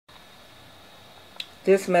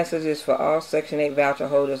This message is for all Section 8 voucher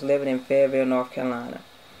holders living in Fayetteville, North Carolina.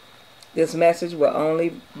 This message will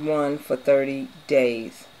only run for 30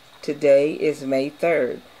 days. Today is May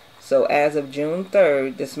 3rd, so as of June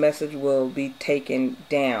 3rd, this message will be taken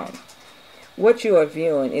down. What you are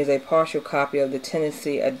viewing is a partial copy of the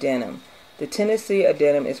Tennessee Addendum. The Tennessee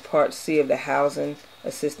Addendum is Part C of the Housing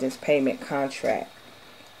Assistance Payment Contract.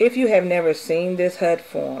 If you have never seen this HUD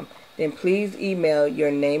form, then please email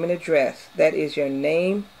your name and address, that is your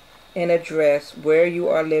name and address where you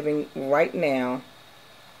are living right now,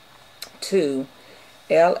 to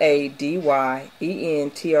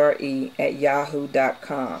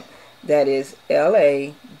ladyyentre@yahoo.com. That is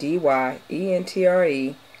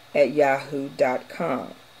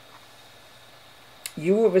ladyyentre@yahoo.com.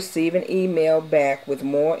 You will receive an email back with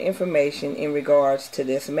more information in regards to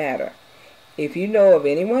this matter. If you know of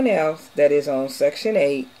anyone else that is on Section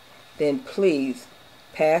 8, then please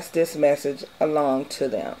pass this message along to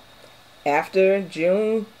them. After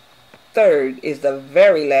June 3rd is the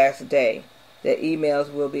very last day that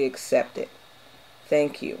emails will be accepted.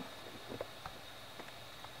 Thank you.